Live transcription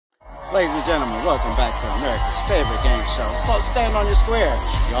Ladies and gentlemen, welcome back to America's favorite game show. It's called Stand on Your Square.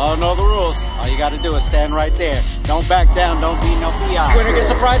 You all know the rules. All you gotta do is stand right there. Don't back down, don't be no PI. Winner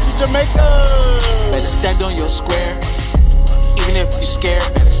gets a prize to Jamaica! Better stand on your square. Even if you're scared,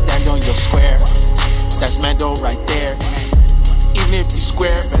 better stand on your square. That's Mando right there. Even if you're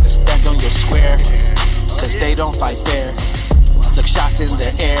square, better stand on your square. Cause they don't fight fair. Look, shots in the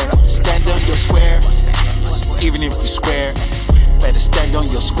air. Stand on your square. Even if you're square, better stand on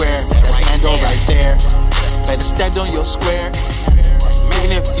your square. That's Mando right there. Better stand on your square.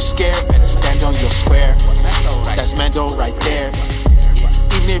 Even if you're scared, better stand on your square. That's Mando right there.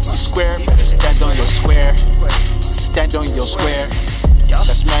 Even if you're square, better stand on your square. Stand on your square.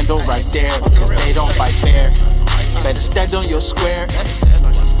 That's Mando right there. Because they don't fight fair. Better stand on your square.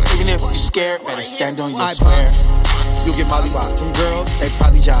 Even if you're scared, better stand on your square. You get mollywopped. Them girls, they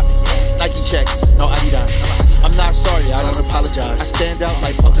probably job. Nike checks, no Adidas. I'm not sorry, I don't apologize. I stand out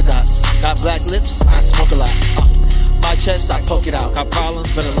like polka dots. Got black lips, I smoke a lot. My chest, I poke it out. Got problems,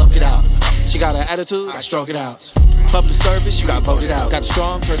 better look it out. She got an attitude, I stroke it out. Public service, you got voted out. Got a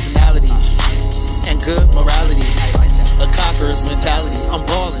strong personality and good morality. A conqueror's mentality. I'm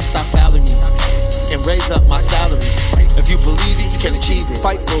ballin', stop fouling me and raise up my salary. If you believe it, you can achieve it.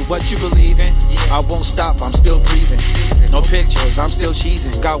 Fight for what you believe in. I won't stop, I'm still breathing. No pictures, I'm still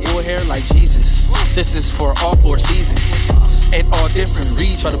cheesing. Got wool hair like Jesus. This is for all 4 seasons and all different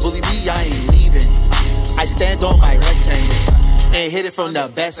reads. Try to bully me, I ain't leaving. I stand on my rectangle and hit it from the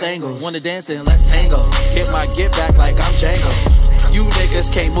best angles. Wanna dance and let's tango. Get my get back like I'm Django. You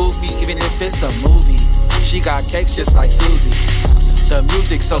niggas can't move me even if it's a movie. She got cakes just like Susie. The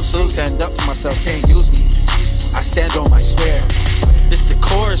music so smooth, stand up for myself, can't use me. I stand on my square. This the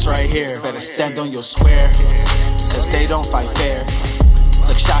chorus right here. Better stand on your square. Cause they don't fight fair.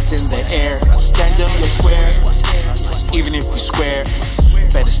 Look, shots in the air. Stand on your square. Even if you're square,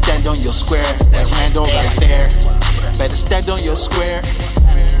 better stand on your square. That's Mando right there. Better stand on your square.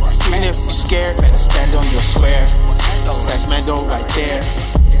 Even if you're scared, better stand on your square. That's Mando right there.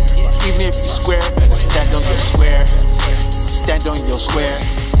 Even if you're square, better stand on your square. Stand on your square.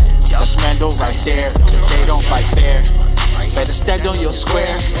 That's Mando right there. Cause they don't fight fair. Better stand on your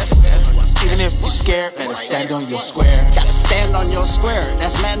square. Even if you're scared, better stand on your square. Gotta stand on your square,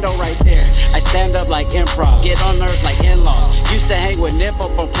 that's Mando right there. I stand up like improv, get on nerves like in-laws. Used to hang with Nip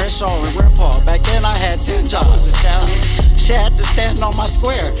up on Crenshaw and Ripaw. Back then I had 10 jobs. The challenge, she had to stand on my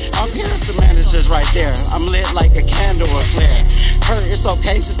square. I'm here if the manager's right there. I'm lit like a candle or flare. Hurt, it's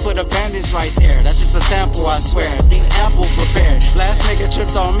okay, just put a bandage right there. That's just a sample, I swear. Be ample prepared. Last nigga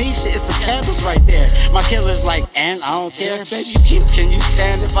tripped on me, shit, it's some candles right there. My killer's like, and I don't care. Baby, you cute, can you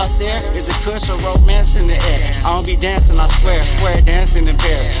stand if I stare? Is it kush or romance in the air? I don't be dancing, I swear. Square dancing in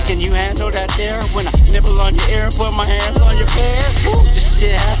pairs. Can you handle that there? When I nibble on your ear and put my hands on your pair? Woo, this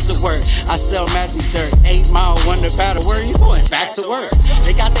shit has to work. I sell magic dirt. 8 Mile Wonder Battle. Where you going? Back to work.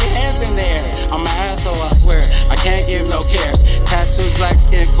 They got their hands in the air. I'm an asshole, I swear. I can't give no cares. Tattoos, black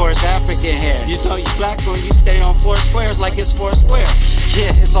skin, coarse African hair. You know you black when you stay on 4 squares like it's 4 square.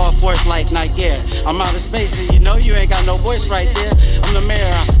 Yeah, it's all force like Nike Air. I'm out of space and you know you ain't got no voice right there. I'm the mayor,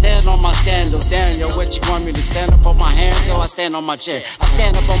 I stand on my scandals. Daniel, what you want me to stand up on my hands? So I stand on my chair. I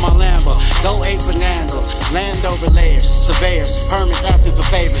stand up on my Lambo. Go 8 bananas. Land over layers. Surveyors, permits asking for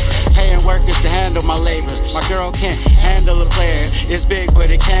favors. Paying workers to handle my labors. My girl can't handle a player. It's big, but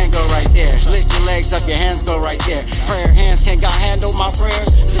it can go right there. Lift your legs up, your hands go right there. Prayer hands can't God handle my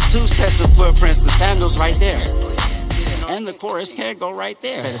prayers. It's 2 sets of footprints, the sandals right there. And the chorus can't go right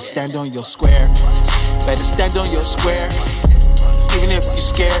there. Better stand on your square. Better stand on your square. Even if you're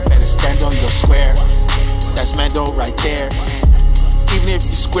scared, better stand on your square. That's Mando right there. Even if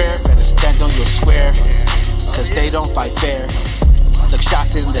you're square, better stand on your square. Cause they don't fight fair. Look,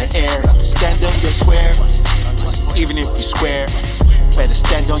 shots in the air. Stand on your square. Even if you're square, better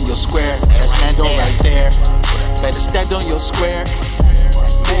stand on your square. That's Mando right there. Better stand on your square.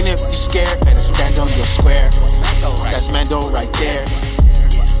 Even if you're scared, better stand on your square. That's Mando right there.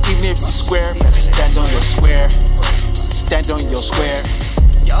 Even if you're square, better stand on your square. Stand on your square.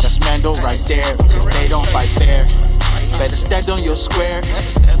 That's Mando right there. Cause they don't fight fair. Better stand on your square.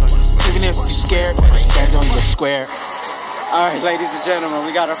 Even if you're scared, better stand on your square. Alright, ladies and gentlemen,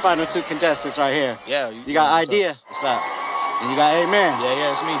 we got our final 2 contestants right here. Yeah. You got Idea? What's up? And you got Amen?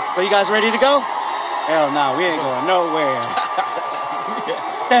 Yeah, it's me. So you guys ready to go? Hell no, we ain't going nowhere.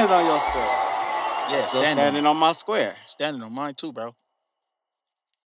 Stand on your square. Yeah, standing on my square. Standing on mine too, bro.